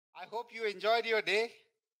I hope you enjoyed your day.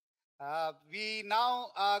 We now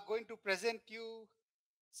are going to present you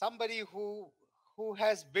somebody who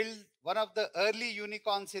has built one of the early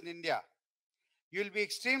unicorns in India. You'll be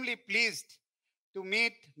extremely pleased to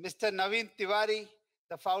meet Mr. Naveen Tiwari,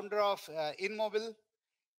 the founder of InMobi.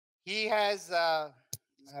 He has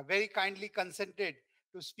very kindly consented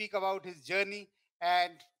to speak about his journey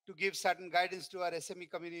and to give certain guidance to our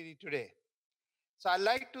SME community today. So I'd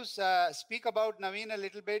like to speak about Naveen a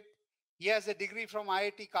little bit. He has a degree from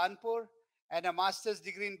IIT Kanpur and a master's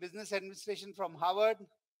degree in business administration from Harvard.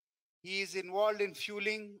 He is involved in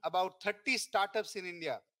fueling about 30 startups in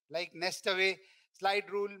India, like Nestaway, Slide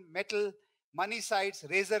Rule, Metal, Money Sites,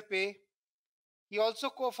 Razorpay. He also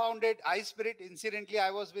co-founded iSpirit. Incidentally,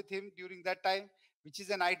 I was with him during that time, which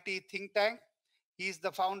is an IT think tank. He is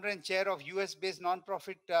the founder and chair of US-based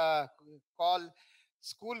nonprofit called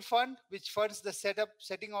School Fund, which funds the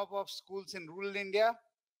setting up of schools in rural India.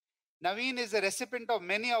 Naveen is a recipient of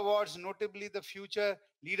many awards, notably the Future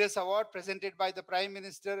Leaders Award presented by the Prime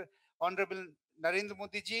Minister, Honorable Narendra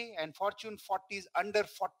Modi ji, and Fortune 40's Under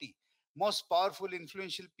 40 Most Powerful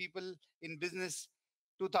Influential People in Business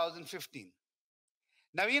 2015.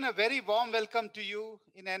 Naveen, a very warm welcome to you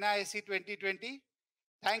in NISC 2020.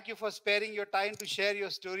 Thank you for sparing your time to share your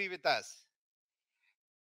story with us.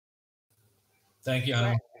 Thank you,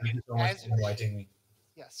 Hanuman. Thank you so much for inviting me.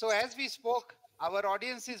 Yeah, so as we spoke, our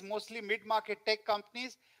audience is mostly mid-market tech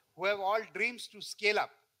companies who have all dreams to scale up.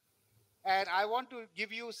 And I want to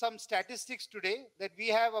give you some statistics today that we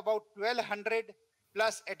have about 1,200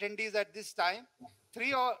 plus attendees at this time.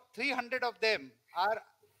 300 of them are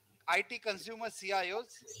IT consumer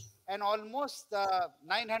CIOs, and almost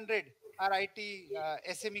 900 are IT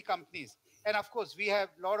SME companies. And of course, we have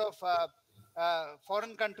a lot of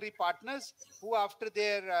foreign country partners who, after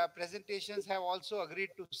their presentations, have also agreed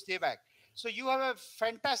to stay back. So you have a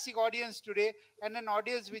fantastic audience today, and an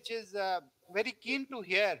audience which is very keen to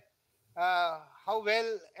hear how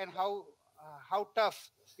well and how tough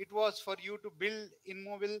it was for you to build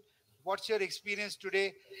InMobi. What's your experience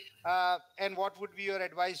today, and what would be your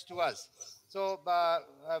advice to us? So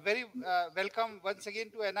very welcome once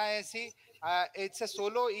again to NISC. It's a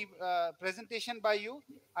solo presentation by you.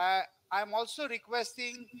 I'm also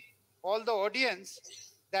requesting all the audience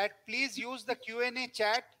that please use the Q&A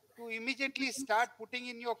chat to immediately start putting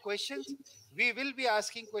in your questions. We will be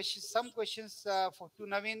asking some questions to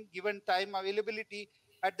Naveen given time availability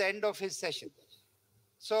at the end of his session.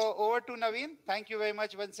 So over to Naveen. Thank you very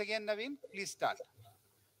much once again, Naveen. Please start.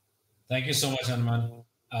 Thank you so much, Hanuman.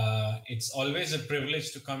 It's always a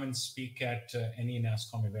privilege to come and speak at any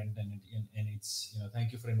NASSCOM event, and it's,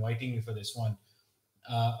 thank you for inviting me for this one.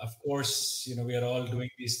 Of course, we are all doing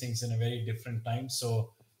these things in a very different time,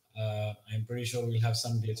 so I'm pretty sure we'll have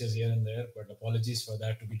some glitches here and there, but apologies for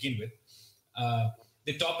that to begin with.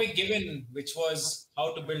 The topic given, which was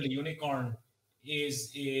how to build a unicorn,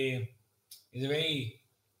 is a very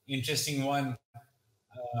interesting one.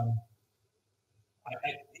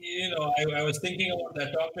 I was thinking about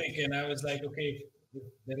that topic, and I was like, okay, if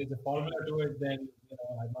there is a formula to it, then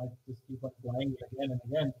I might just keep on applying it again and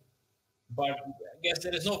again. But I guess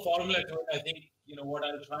there is no formula to it. I think what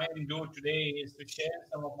I'll try and do today is to share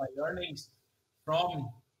some of my learnings from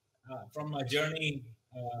my journey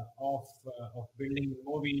of building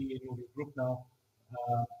InMobi group now,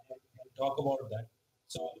 and talk about that.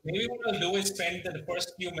 So maybe what I'll do is spend the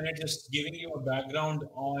first few minutes just giving you a background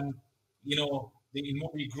on, the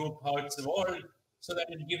InMobi group, how it's evolved, so that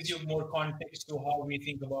it gives you more context to how we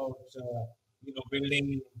think about,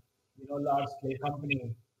 building, large-scale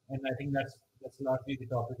company. And I think that's largely the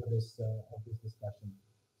topic of this discussion.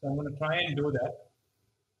 So I'm going to try and do that.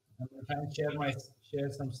 I'm going to try and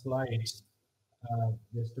share some slides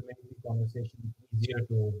just to make the conversation easier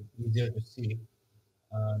to see.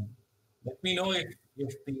 Let me know if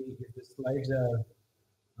the slides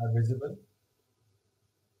are visible.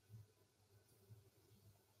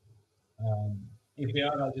 If they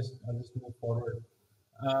are, I'll just move forward.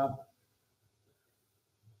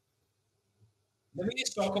 Let me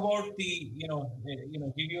just talk about the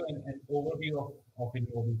give you an overview of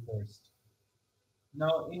InMobi first.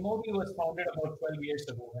 Now, InMobi was founded about 12 years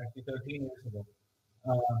ago, actually 13 years ago,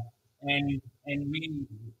 and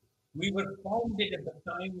we were founded at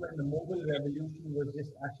the time when the mobile revolution was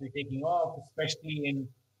just actually taking off, especially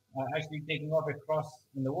actually taking off across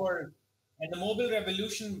in the world. And the mobile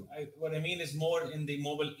revolution, what I mean is more in the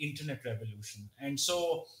mobile internet revolution. And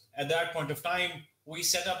so at that point of time, we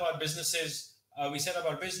set up our businesses, our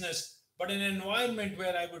business, but in an environment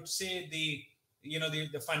where I would say the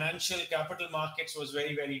financial capital markets was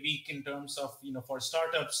very, very weak in terms of, for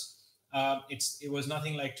startups. It was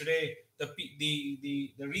nothing like today.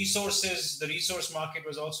 The resource market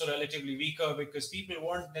was also relatively weaker because people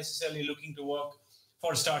weren't necessarily looking to work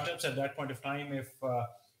for startups at that point of time. If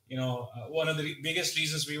one of the biggest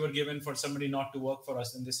reasons we were given for somebody not to work for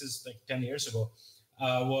us, and this is like 10 years ago,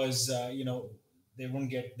 was they wouldn't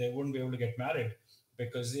be able to get married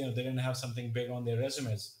because they didn't have something big on their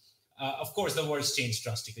resumes. Of course, the world's changed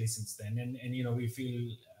drastically since then, and we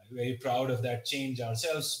feel very proud of that change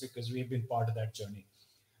ourselves because we have been part of that journey.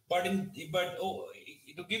 But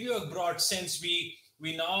to give you a broad sense, we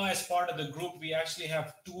now, as part of the group, we actually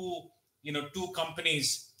have two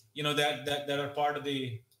companies that are part of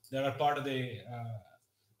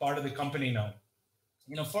the company now.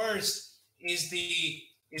 First is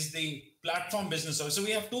the platform business. So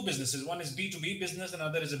we have two businesses. One is B2B business,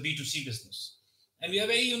 another is a B2C business. And we are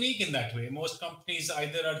very unique in that way. Most companies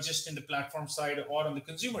either are just in the platform side or on the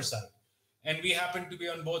consumer side. And we happen to be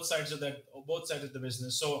on both sides of the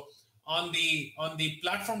business. So on the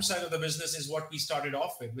platform side of the business is what we started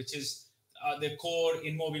off with, which is the core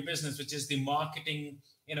InMobi business, which is the marketing,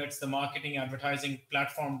 it's the marketing advertising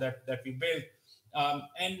platform that we built.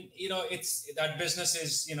 And it's that business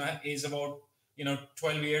is about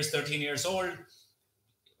 12 years, 13 years old.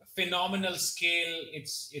 Phenomenal scale.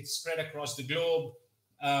 It's spread across the globe.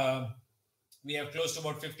 We have close to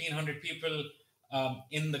about 1,500 people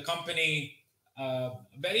in the company.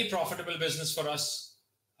 Very profitable business for us.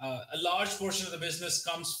 A large portion of the business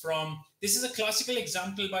comes from, this is a classical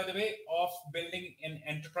example, by the way, of building an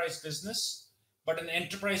enterprise business, but an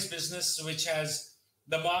enterprise business which has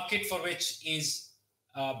the market for which is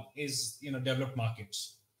developed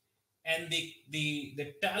markets. And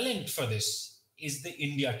the talent for this is the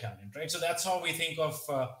India talent, right? So that's how we think of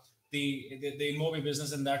the InMobi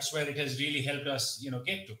business, and that's where it has really helped us,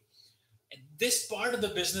 get to. This part of the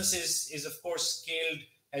business is of course scaled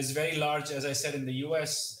as very large, as I said, in the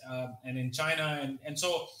US and in China, and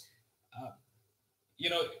so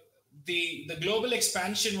the global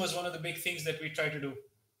expansion was one of the big things that we tried to do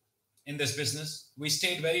in this business. We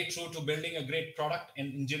stayed very true to building a great product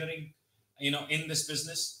and engineering, in this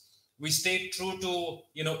business. We stayed true to,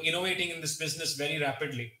 innovating in this business very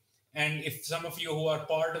rapidly. And if some of you who are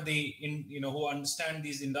part of who understand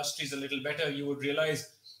these industries a little better, you would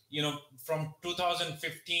realize, from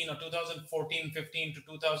 2015 or 2014, 15 to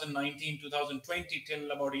 2019, 2020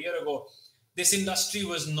 till about a year ago, this industry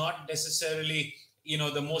was not necessarily,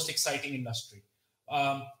 the most exciting industry.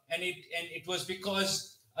 And it was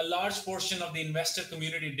because a large portion of the investor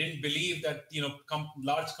community didn't believe that,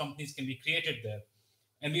 large companies can be created there.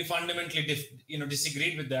 And we fundamentally,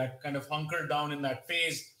 disagreed with that, kind of hunkered down in that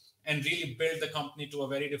phase and really built the company to a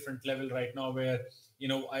very different level right now where,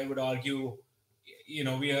 I would argue,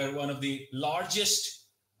 we are one of the largest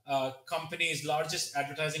companies, largest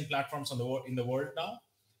advertising platforms in the world now,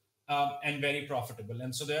 and very profitable.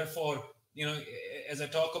 And so therefore, as I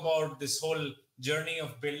talk about this whole journey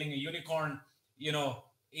of building a unicorn,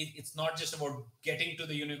 it's not just about getting to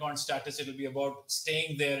the unicorn status. It'll be about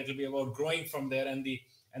staying there. It'll be about growing from there, and the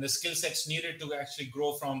skill sets needed to actually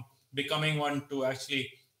grow from becoming one to actually,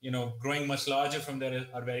 growing much larger from there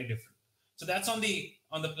are very different. So that's on the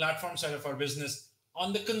platform side of our business.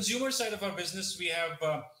 On the consumer side of our business, we have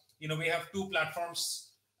two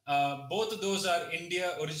platforms. Both of those are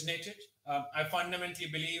India originated. I fundamentally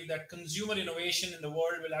believe that consumer innovation in the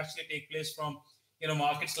world will actually take place from,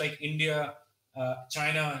 markets like India,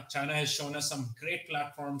 China. China has shown us some great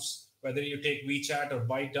platforms, whether you take WeChat or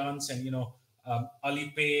ByteDance and,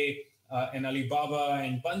 Alipay and Alibaba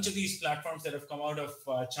and a bunch of these platforms that have come out of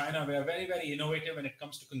China. We are very, very innovative when it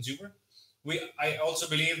comes to consumer. I also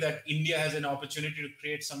believe that India has an opportunity to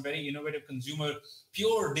create some very innovative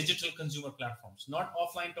pure digital consumer platforms, not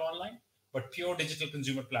offline to online, but pure digital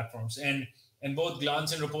consumer platforms. And both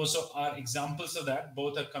Glance and Reposo are examples of that.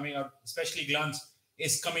 Both are coming out, especially Glance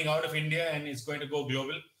is coming out of India and is going to go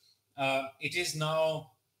global. It is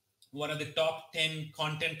now one of the top 10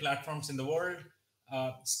 content platforms in the world,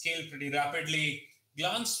 scaled pretty rapidly.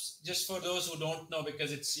 Glance, just for those who don't know,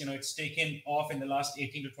 because it's taken off in the last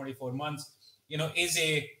 18 to 24 months,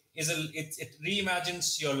 it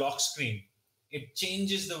reimagines your lock screen. It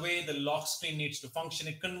changes the way the lock screen needs to function.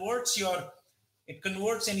 It converts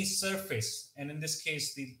any surface, and in this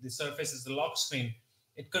case, the surface is the lock screen.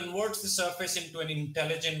 It converts the surface into an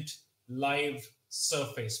intelligent live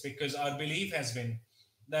surface, because our belief has been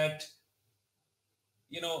that,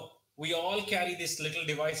 we all carry this little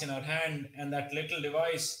device in our hand, and that little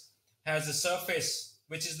device has a surface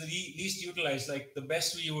which is the least utilized. Like the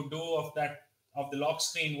best we would do of the lock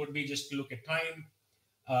screen would be just to look at time.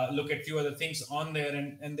 look at few other things on there,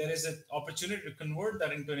 and there is an opportunity to convert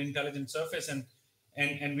that into an intelligent surface,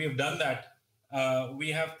 and we have done that. We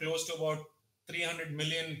have close to about 300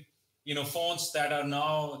 million, phones that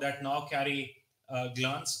now carry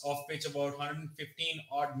glance, of which about 115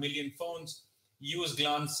 odd million phones use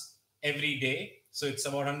glance every day. So it's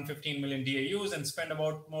about 115 million DAUs and spend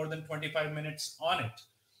about more than 25 minutes on it.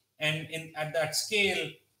 And at that scale,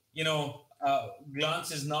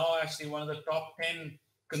 Glance is now actually one of the top 10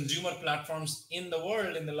 consumer platforms in the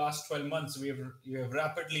world in the last 12 months. We have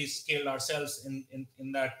rapidly scaled ourselves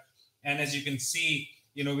in that. And as you can see,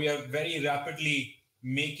 we are very rapidly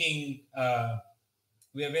making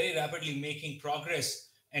progress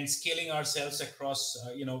and scaling ourselves across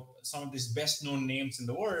some of these best known names in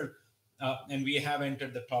the world, and we have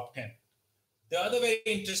entered the top 10. The other very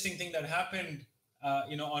interesting thing that happened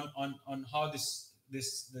on how this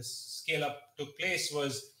scale up took place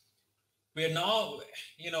was, we are now,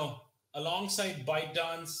 alongside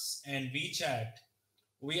ByteDance and WeChat,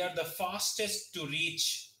 we are the fastest to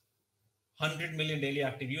reach 100 million daily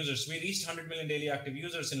active users. We reached 100 million daily active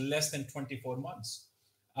users in less than 24 months.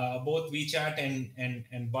 Both WeChat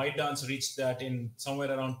and ByteDance reached that in somewhere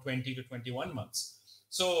around 20 to 21 months.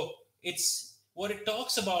 So it's what it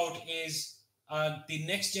talks about is the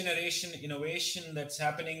next generation innovation that's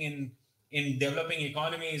happening in developing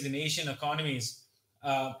economies, in Asian economies,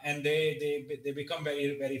 and they become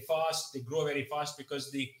very, very fast. They grow very fast because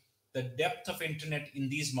the depth of internet in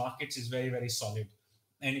these markets is very, very solid.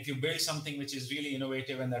 And if you build something which is really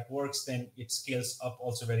innovative and that works, then it scales up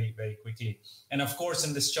also very, very quickly. And of course,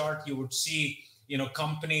 in this chart, you would see,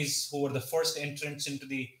 companies who were the first entrants into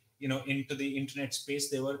the internet space.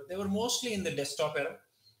 They were mostly in the desktop era.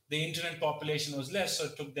 The internet population was less, so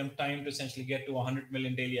it took them time to essentially get to 100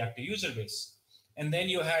 million daily active user base. And then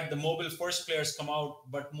you had the mobile first players come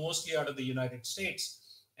out, but mostly out of the United States.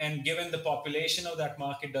 And given the population of that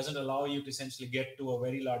market doesn't allow you to essentially get to a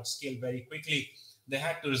very large scale very quickly, they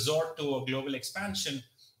had to resort to a global expansion,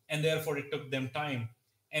 and therefore it took them time.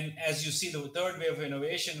 And as you see, the third wave of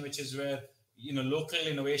innovation, which is where local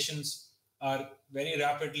innovations are very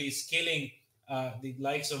rapidly scaling. The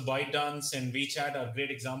likes of ByteDance and WeChat are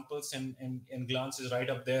great examples, and Glance is right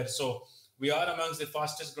up there. So we are amongst the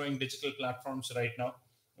fastest growing digital platforms right now.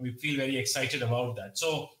 And we feel very excited about that.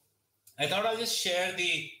 So I thought I'll just share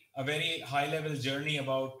a very high level journey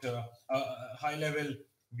about a high level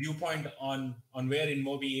viewpoint on where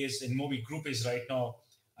InMobi Group is right now.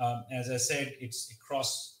 As I said, it's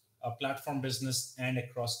across platform business and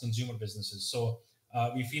across consumer businesses. So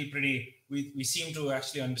we feel we seem to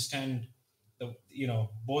actually understand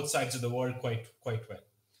both sides of the world quite well.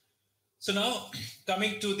 So now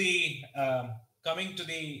coming to the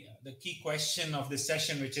key question of this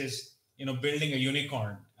session, which is building a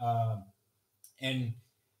unicorn. And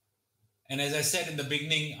as I said in the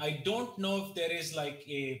beginning, I don't know if there is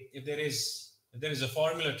a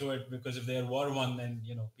formula to it, because if there were one, then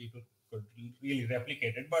people could really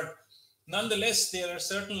replicate it. But nonetheless, there are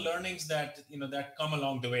certain learnings that that come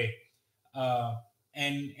along the way,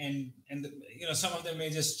 and some of them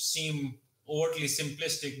may just seem overtly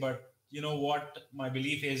simplistic. But what my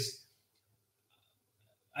belief is,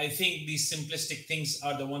 I think these simplistic things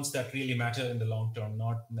are the ones that really matter in the long term,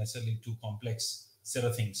 not necessarily too complex set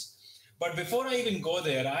of things. But before I even go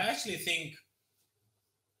there, I actually think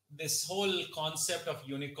this whole concept of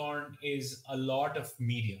unicorn is a lot of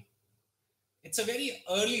media. It's a very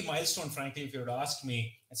early milestone, frankly, if you were to ask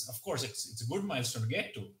me. Of course, it's a good milestone to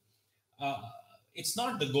get to. It's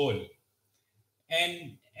not the goal.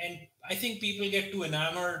 And I think people get too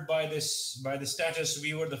enamored by the status.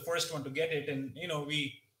 We were the first one to get it, and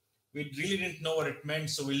we really didn't know what it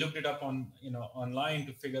meant. So we looked it up online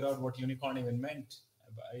to figure out what unicorn even meant,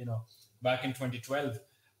 back in 2012.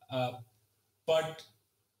 But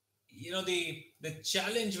the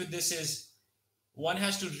challenge with this is one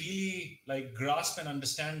has to really grasp and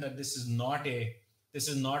understand that this is not the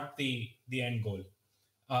end goal,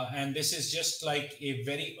 and this is just like a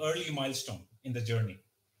very early milestone in the journey.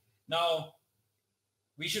 Now,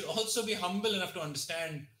 we should also be humble enough to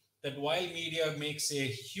understand that while media makes a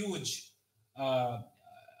huge,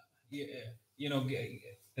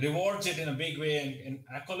 rewards it in a big way and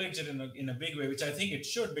accolades it in a big way, which I think it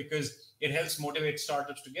should, because it helps motivate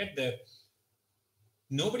startups to get there.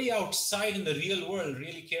 Nobody outside in the real world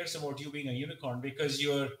really cares about you being a unicorn, because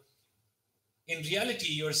in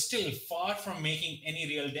reality, you're still far from making any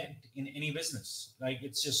real dent in any business.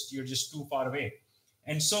 You're just too far away.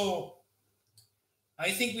 And so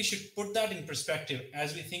I think we should put that in perspective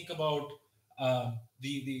as we think about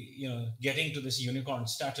getting to this unicorn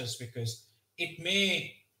status, because it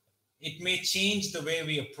may it may change the way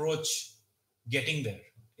we approach getting there.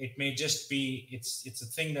 It may just be it's a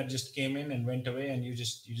thing that just came in and went away, and you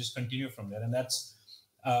just continue from there. And that's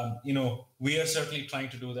we are certainly trying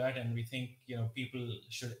to do that, and we think people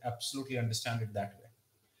should absolutely understand it that way.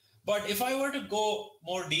 But if I were to go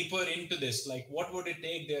more deeper into this, like what would it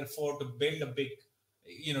take, therefore, to build a big,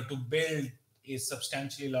 to build a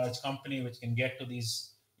substantially large company which can get to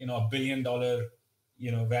these, $1 billion,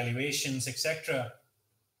 valuations, etc.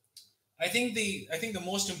 I think the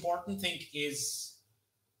most important thing is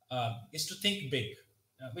to think big,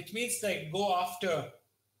 which means like go after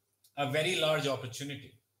a very large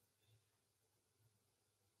opportunity.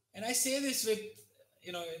 And I say this with,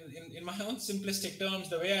 in my own simplistic terms,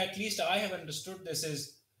 the way at least I have understood this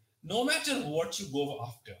is, no matter what you go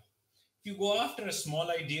after, if you go after a small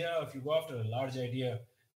idea, if you go after a large idea,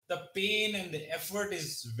 the pain and the effort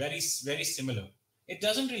is very, very similar. It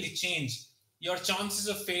doesn't really change. Your chances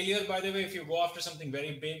of failure, by the way, if you go after something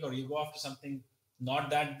very big or you go after something not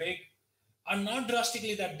that big, are not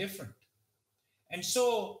drastically that different. And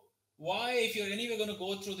so why, if you're anyway going to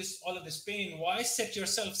go through all of this pain, why set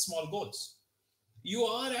yourself small goals? You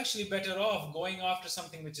are actually better off going after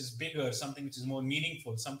something which is bigger, something which is more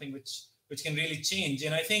meaningful, something which can really change.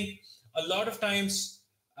 And I think a lot of times,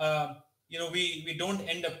 we don't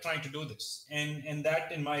end up trying to do this. And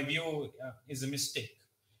that, in my view, is a mistake.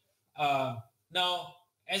 Now,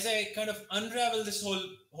 as I kind of unravel this whole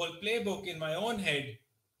playbook in my own head,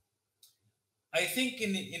 I think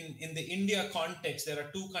in the India context, there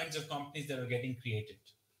are two kinds of companies that are getting created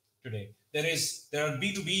today. There are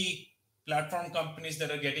B2B platform companies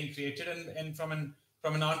that are getting created, and from an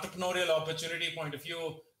entrepreneurial opportunity point of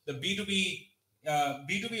view, the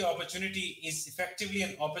B2B opportunity is effectively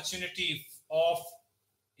an opportunity of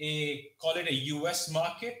call it a US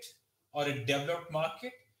market or a developed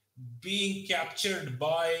market being captured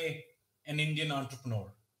by an Indian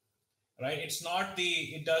entrepreneur. Right?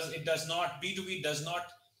 B2B does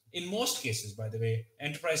not, in most cases, by the way,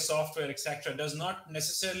 enterprise software, etc., does not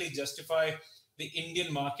necessarily justify the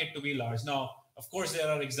Indian market to be large. Now, of course, there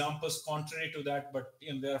are examples contrary to that, but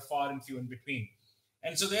there are far and few in between.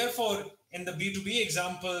 And so therefore, in the B2B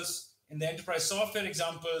examples, in the enterprise software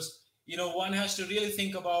examples, one has to really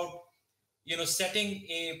think about, setting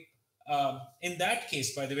in that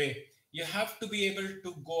case, by the way, you have to be able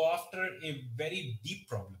to go after a very deep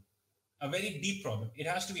problem. A very deep problem. It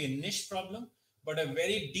has to be a niche problem, but a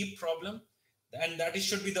very deep problem, and that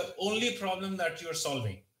should be the only problem that you're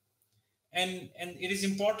solving. And it is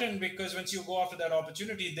important because once you go after that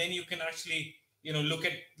opportunity, then you can actually look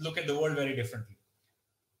at the world very differently.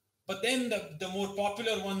 But then the more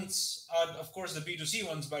popular ones are, of course, the B2C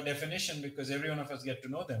ones by definition, because every one of us get to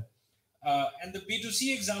know them. And the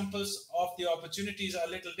B2C examples of the opportunities are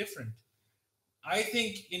a little different. I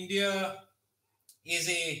think India is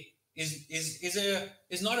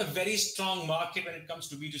not a very strong market when it comes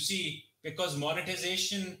to B2C, because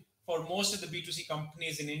monetization for most of the B2C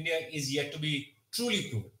companies in India is yet to be truly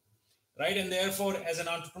proven, right? And therefore, as an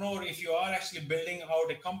entrepreneur, if you are actually building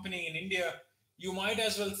out a company in India, you might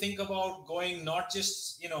as well think about going not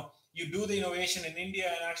just, you do the innovation in India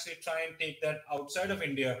and actually try and take that outside of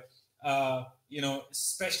India,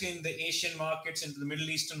 especially in the Asian markets, into the Middle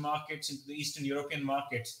Eastern markets, into the Eastern European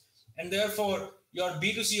markets. And therefore, your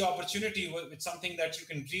B2C opportunity with something that you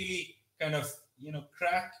can really kind of,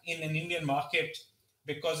 crack in an Indian market,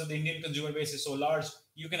 because of the Indian consumer base is so large,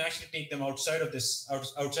 you can actually take them outside of this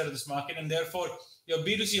market. And therefore, your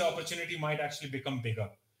B2C opportunity might actually become bigger.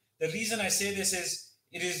 The reason I say this is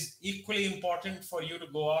it is equally important for you to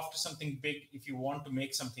go after something big if you want to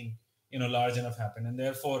make something, large enough happen. And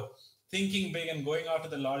therefore, thinking big and going after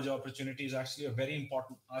the large opportunity is actually a very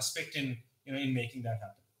important aspect in making that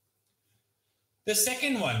happen. The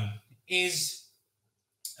second one is,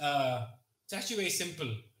 it's actually very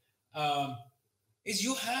simple, is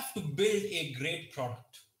you have to build a great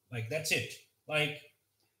product. Like, that's it. Like,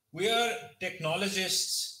 we are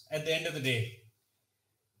technologists at the end of the day.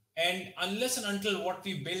 And unless and until what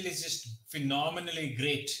we build is just phenomenally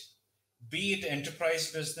great, be it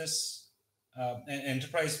enterprise business, an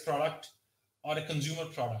enterprise product, or a consumer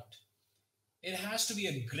product, it has to be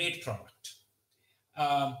a great product.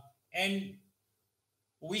 And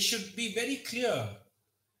we should be very clear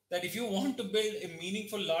that if you want to build a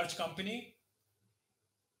meaningful large company,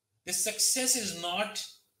 the success is not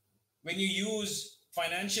when you use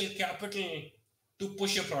financial capital to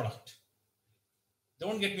push a product.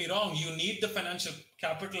 Don't get me wrong, you need the financial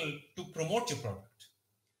capital to promote your product.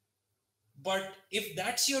 But if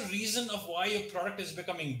that's your reason of why your product is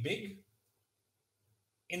becoming big,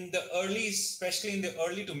 in the early, especially in the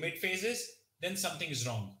early to mid phases, then something is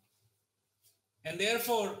wrong. And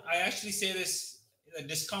therefore, I actually say this: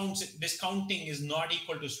 discounting is not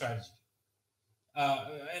equal to strategy.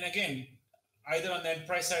 And again, either on the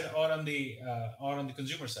enterprise side or on the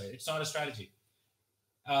consumer side, it's not a strategy.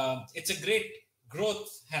 It's a great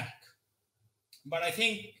growth hack, but I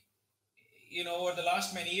think over the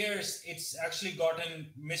last many years, it's actually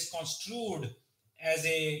gotten misconstrued as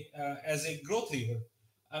a growth lever.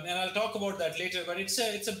 And I'll talk about that later. But it's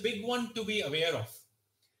a big one to be aware of.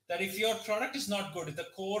 That if your product is not good, if the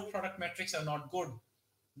core product metrics are not good,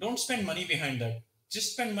 don't spend money behind that.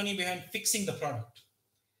 Just spend money behind fixing the product,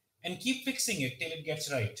 and keep fixing it till it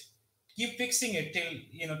gets right. Keep fixing it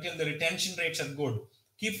till the retention rates are good.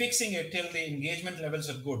 Keep fixing it till the engagement levels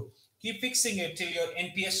are good. Keep fixing it till your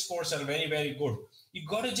NPS scores are very, very good. You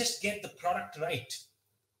got to just get the product right,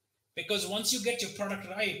 because once you get your product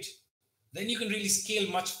right, then you can really scale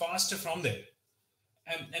much faster from there.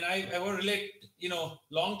 And I will relate,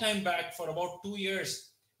 long time back, for about 2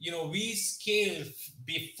 years, we scaled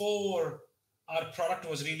before our product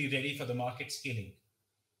was really ready for the market scaling.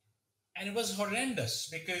 And it was horrendous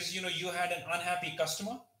because, you had an unhappy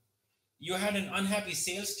customer, you had an unhappy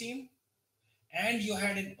sales team, and you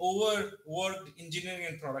had an overworked engineering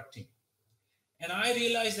and product team. And I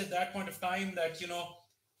realized at that point of time that,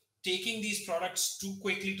 taking these products too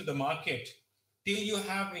quickly to the market till you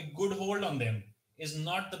have a good hold on them is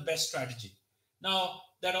not the best strategy. Now,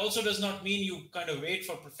 that also does not mean you kind of wait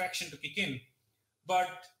for perfection to kick in, but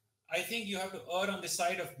I think you have to err on the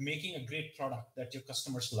side of making a great product that your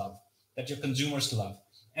customers love, that your consumers love.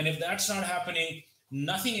 And if that's not happening,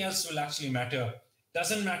 nothing else will actually matter.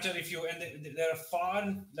 Doesn't matter if you, and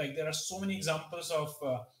there are so many examples of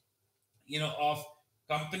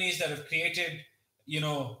companies that have created,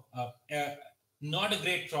 not a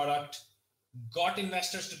great product, got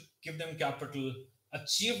investors to give them capital,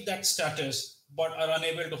 achieved that status, but are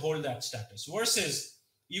unable to hold that status. Versus,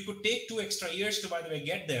 you could take 2 extra years to, by the way,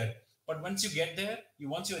 get there. But once you get there,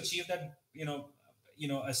 once you achieve that,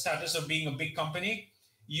 a status of being a big company,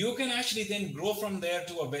 you can actually then grow from there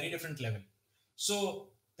to a very different level. So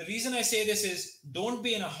the reason I say this is, don't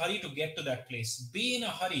be in a hurry to get to that place. Be in a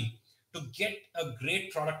hurry to get a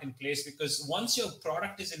great product in place, because once your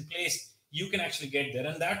product is in place, you can actually get there.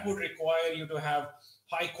 And that would require you to have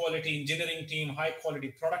high quality engineering team, high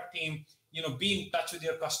quality product team, be in touch with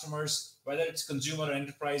your customers, whether it's consumer or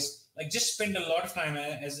enterprise. Like, just spend a lot of time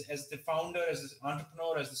as the founder, as the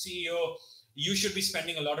entrepreneur, as the CEO. You should be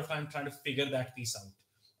spending a lot of time trying to figure that piece out.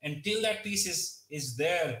 Until that piece is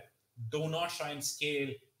there, do not try and scale.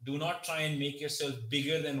 Do not try and make yourself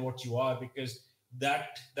bigger than what you are, because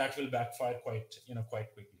that will backfire quite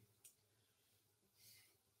quickly.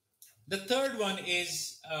 The third one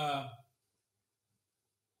is,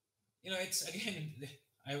 it's, again,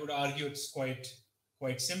 I would argue it's quite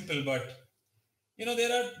simple, but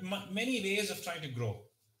there are many ways of trying to grow.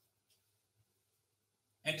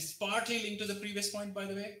 And it's partly linked to the previous point, by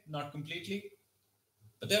the way, not completely,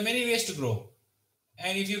 but there are many ways to grow.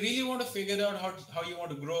 And if you really want to figure out how you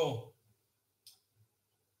want to grow,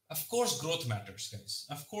 of course, growth matters, guys.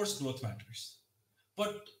 Of course, growth matters.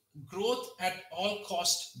 But growth at all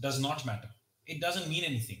cost does not matter. It doesn't mean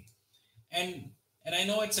anything. And I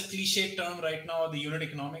know it's a cliche term right now, the unit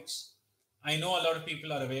economics. I know a lot of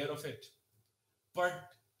people are aware of it. But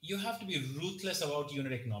you have to be ruthless about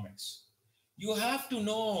unit economics. You have to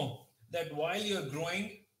know that while you're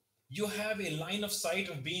growing, you have a line of sight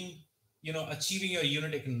of being, achieving your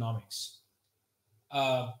unit economics.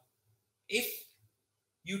 If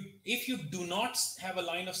you do not have a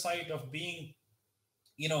line of sight of being,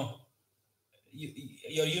 your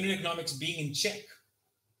unit economics being in check,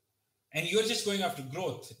 and you're just going after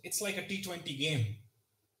growth, it's like a T20 game.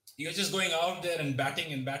 You're just going out there and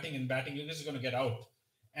batting and batting and batting. You're just going to get out.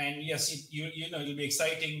 And yes, it'll be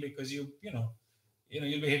exciting because you'll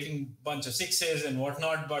be hitting a bunch of sixes and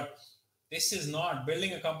whatnot. But this is not,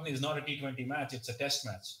 building a company is not a T20 match. It's a test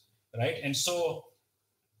match, right? And so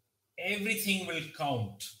everything will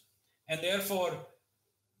count. And therefore,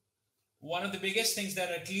 one of the biggest things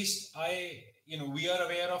that at least we are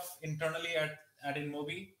aware of internally at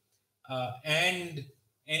InMobi, and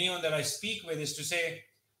anyone that I speak with, is to say,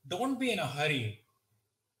 don't be in a hurry.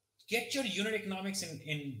 Get your unit economics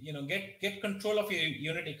get control of your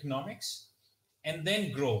unit economics, and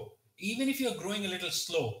then grow. Even if you're growing a little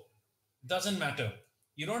slow, doesn't matter.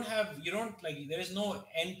 There is no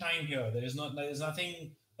end time here. There's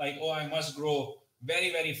nothing like, oh, I must grow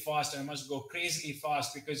very, very fast. I must go crazily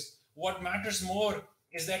fast, because what matters more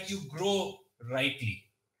is that you grow rightly.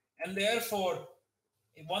 And therefore,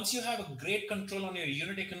 once you have a great control on your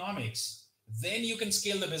unit economics, then you can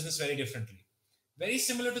scale the business very differently. Very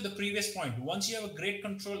similar to the previous point. Once you have a great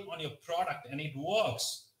control on your product and it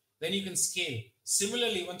works, then you can scale.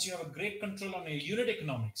 Similarly, once you have a great control on your unit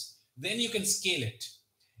economics, then you can scale it.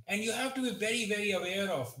 And you have to be very, very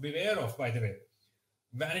beware of, by the way,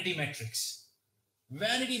 vanity metrics.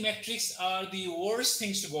 Vanity metrics are the worst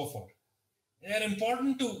things to go for. They're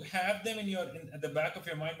important to have them at the back of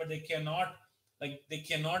your mind, but they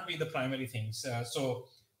cannot be the primary things. So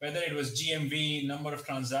whether it was GMV, number of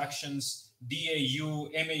transactions, DAU,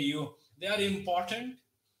 MAU, they are important,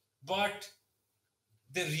 but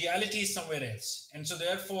the reality is somewhere else. And so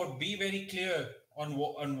therefore be very clear on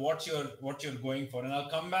what you're going for. And I'll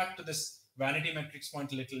come back to this vanity metrics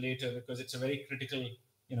point a little later, because it's a very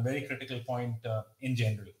critical point in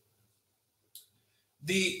general.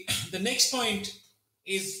 The next point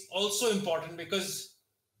is also important because,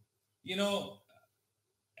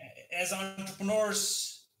 as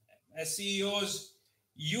entrepreneurs, as CEOs,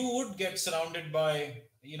 you would get surrounded by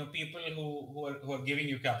people who are giving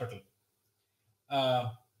you capital.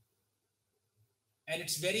 And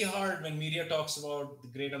it's very hard when media talks about the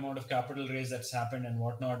great amount of capital raise that's happened and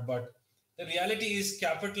whatnot. But the reality is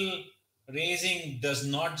capital raising does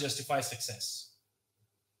not justify success.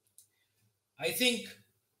 I think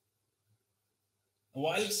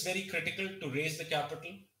while it's very critical to raise the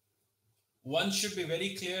capital, one should be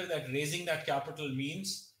very clear that raising that capital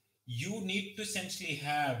means you need to essentially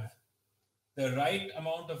have the right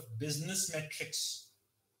amount of business metrics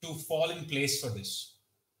to fall in place for this.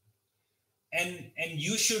 And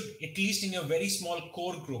you should, at least in your very small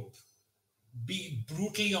core group, be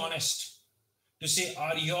brutally honest to say,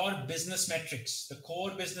 are your business metrics, the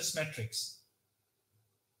core business metrics,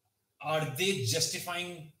 are they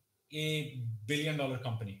justifying a billion-dollar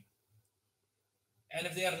company? And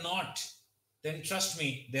if they are not, then trust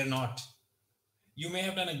me, they're not. You may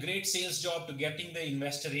have done a great sales job to getting the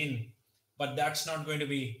investor in, but that's not going to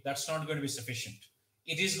be sufficient.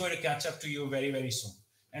 It is going to catch up to you very, very soon.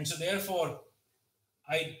 And so therefore,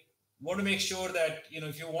 I want to make sure that,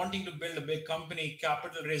 if you're wanting to build a big company,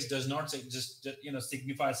 capital raise does not just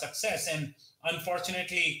signify success. And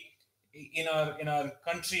unfortunately, in our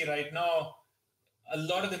country right now, a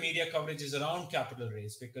lot of the media coverage is around capital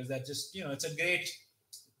raise, because that just, it's a great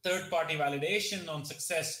third-party validation on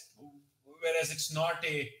success, whereas it's not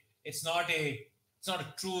a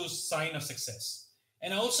true sign of success.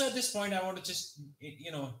 And also at this point, I want to just,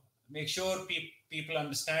 make sure people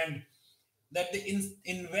understand that the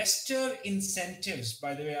investor incentives,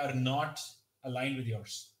 by the way, are not aligned with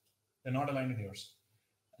yours. They're not aligned with yours.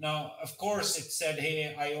 Now, of course, it said,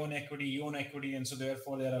 hey, I own equity, you own equity, and so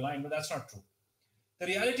therefore they're aligned, but that's not true. The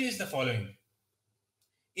reality is the following.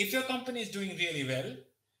 If your company is doing really well,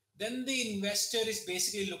 then the investor is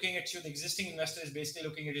basically looking at you, the existing investor is basically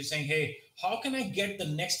looking at you saying, hey, how can I get the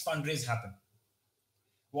next fundraise happen?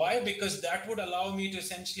 Why? Because that would allow me to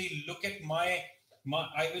essentially look at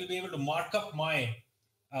I will be able to mark up my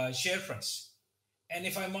share price. And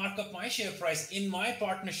if I mark up my share price in my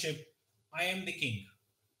partnership, I am the king.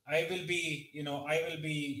 I will be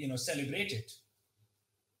celebrated.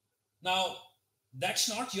 Now, that's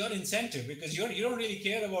not your incentive, because you don't really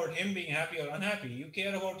care about him being happy or unhappy. You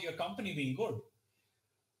care about your company being good.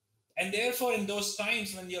 And therefore, in those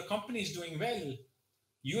times when your company is doing well,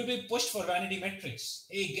 you will be pushed for vanity metrics.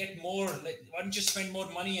 Hey, get more. Why don't you spend more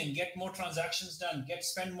money and get more transactions done?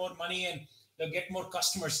 Spend more money and get more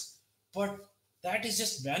customers. But that is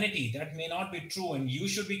just vanity. That may not be true. And you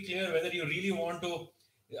should be clear whether you really want to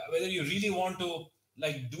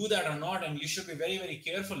do that or not. And you should be very, very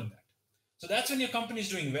careful in that. So that's when your company is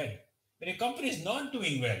doing well. When your company is not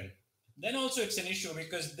doing well, then also it's an issue,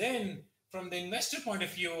 because then from the investor point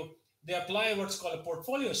of view, they apply what's called a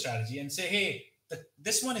portfolio strategy and say, hey,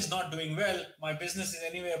 this one is not doing well. My business is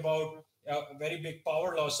anyway about a very big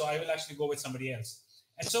power loss, so I will actually go with somebody else.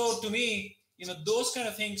 And so to me, those kind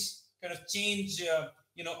of things kind of change, a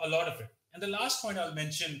lot of it. And the last point I'll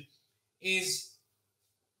mention is,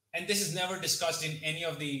 and this is never discussed in any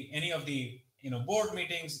of the board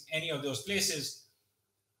meetings, any of those places,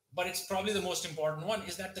 but it's probably the most important one,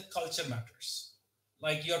 is that the culture matters.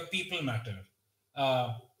 Like your people matter.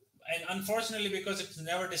 And unfortunately, because it's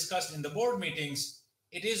never discussed in the board meetings,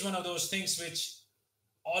 it is one of those things which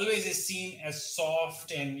always is seen as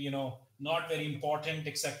soft and, not very important,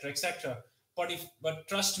 etc., etc. But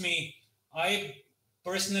trust me, I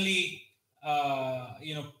personally,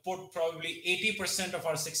 put probably 80% of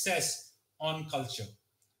our success on culture.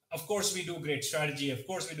 Of course, we do great strategy. Of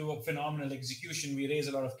course, we do a phenomenal execution. We raise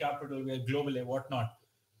a lot of capital. We are global and whatnot.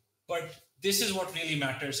 But this is what really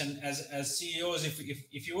matters. And as CEOs,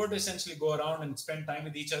 if you were to essentially go around and spend time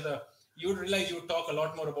with each other, you would realize you would talk a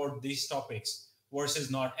lot more about these topics.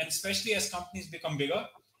 versus not. And especially as companies become bigger,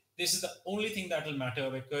 this is the only thing that will matter,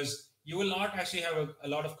 because you will not actually have a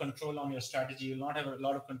lot of control on your strategy. You will not have a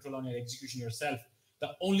lot of control on your execution yourself. The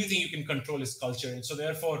only thing you can control is culture. And so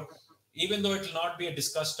therefore, even though it will not be a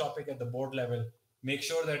discussed topic at the board level, make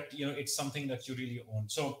sure that it's something that you really own.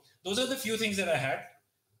 So those are the few things that I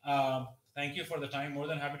had. Thank you for the time. More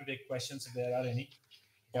than happy to take questions if there are any.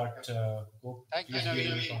 Yeah. But Thank you, please be Naveen.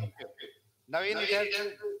 able to Thank comment. you. Naveen, it has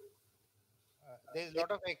been, there's a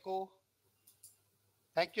lot of echo.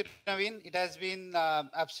 Thank you, Naveen. It has been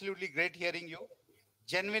absolutely great hearing you.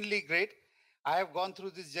 Genuinely great. I have gone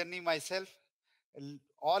through this journey myself.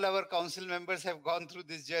 All our council members have gone through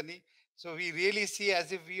this journey. So we really see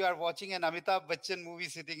as if we are watching an Amitabh Bachchan movie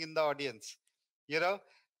sitting in the audience. You know,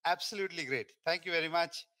 absolutely great. Thank you very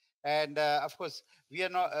much. And of course, we are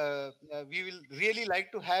not. We will really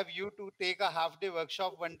like to have you to take a half-day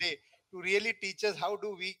workshop one day to really teach us how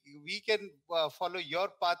do we can follow your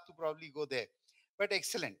path to probably go there. But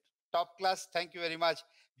excellent, top class. Thank you very much.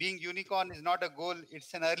 Being unicorn is not a goal;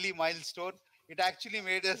 it's an early milestone. It actually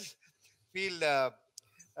made us feel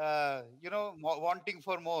wanting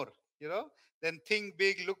for more, then think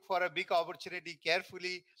big, look for a big opportunity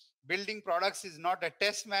carefully. Building products is not a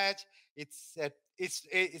test match. It's a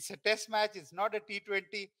test match. It's not a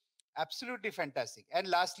T20. Absolutely fantastic. And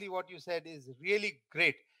lastly, what you said is really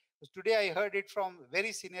great, because today I heard it from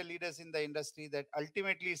very senior leaders in the industry that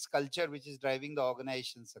ultimately it's culture which is driving the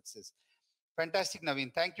organization's success. Fantastic,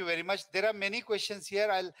 Naveen. Thank you very much. There are many questions here.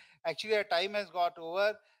 I'll actually, our time has got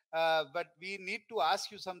over, but we need to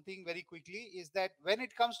ask you something very quickly. Is that when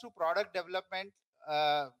it comes to product development,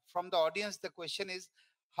 from the audience, the question is,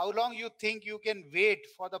 how long you think you can wait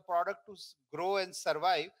for the product to grow and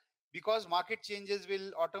survive? Because market changes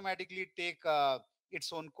will automatically take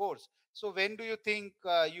its own course. So when do you think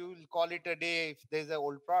you will call it a day if there's an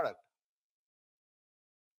old product?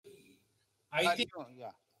 I think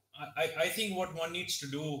Yeah, I think what one needs to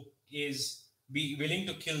do is be willing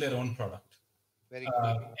to kill their own product. very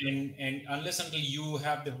good. And unless until you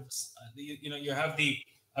have you have the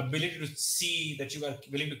ability to see that you are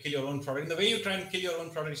willing to kill your own product. And the way you try and kill your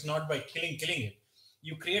own product is not by killing it.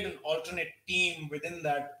 You create an alternate team within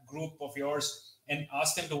that group of yours and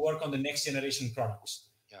ask them to work on the next generation products.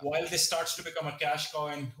 Yeah. While this starts to become a cash cow,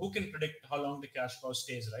 and who can predict how long the cash cow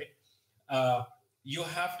stays, right? You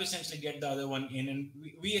have to essentially get the other one in. And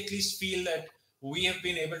we at least feel that we have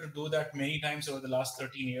been able to do that many times over the last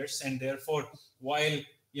 13 years. And therefore, while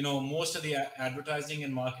most of the advertising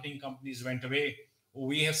and marketing companies went away,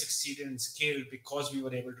 we have succeeded and scaled because we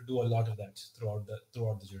were able to do a lot of that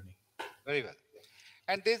throughout the journey. Very well.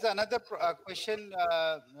 And there's another question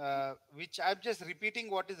which I'm just repeating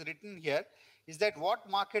what is written here, is that what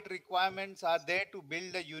market requirements are there to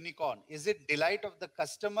build a unicorn? Is it delight of the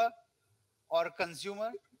customer or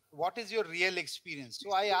consumer? What is your real experience?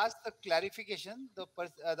 So I asked the clarification.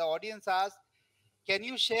 The audience asked, can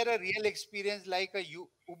you share a real experience like a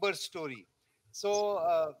Uber story? So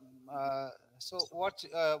uh,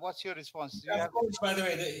 what's your response? Do you Of have? course, by the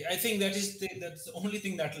way, I think that's the only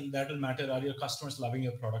thing that will matter. Are your customers loving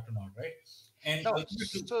your product or not, right? And No.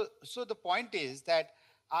 ultimately, So the point is that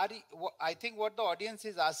I think what the audience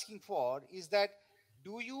is asking for is that,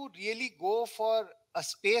 do you really go for a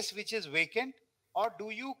space which is vacant, or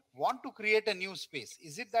do you want to create a new space?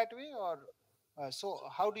 Is it that way, or so?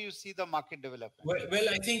 How do you see the market development? well,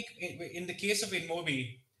 I think in the case of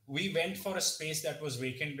InMobi, we went for a space that was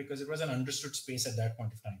vacant because it was an understood space at that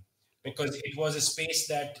point of time. Because it was a space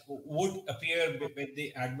that would appear with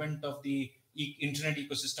the advent of the internet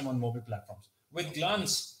ecosystem on mobile platforms. With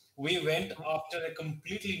Glance, we went after a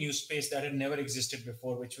completely new space that had never existed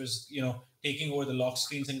before, which was taking over the lock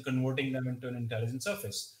screens and converting them into an intelligent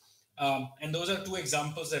surface. And those are two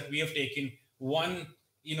examples that we have taken. One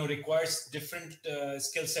requires different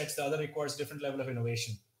skill sets, the other requires different level of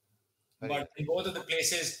innovation. But in both of the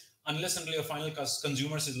places, unless until your final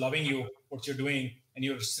consumers is loving you, what you're doing, and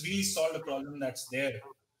you've really solved a problem that's there,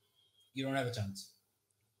 you don't have a chance.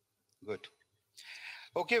 Good.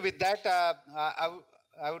 Okay, with that,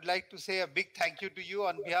 I would like to say a big thank you to you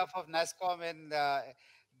on behalf of NASSCOM and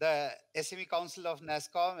the SME Council of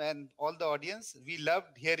NASSCOM and all the audience. We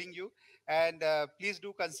loved hearing you, and please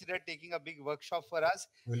do consider taking a big workshop for us.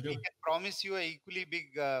 Will do. We can promise you a equally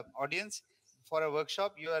big audience for a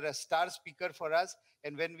workshop. You are a star speaker for us,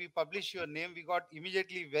 and when we publish your name, we got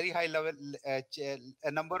immediately very high level,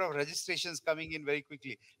 a number of registrations coming in very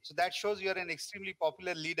quickly. So that shows you are an extremely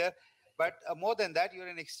popular leader. But more than that, you're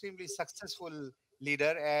an extremely successful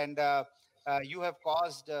leader, and you have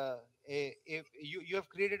caused you have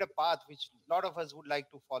created a path which a lot of us would like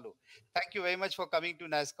to follow. Thank you very much for coming to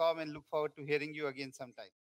NASSCOM and look forward to hearing you again sometime.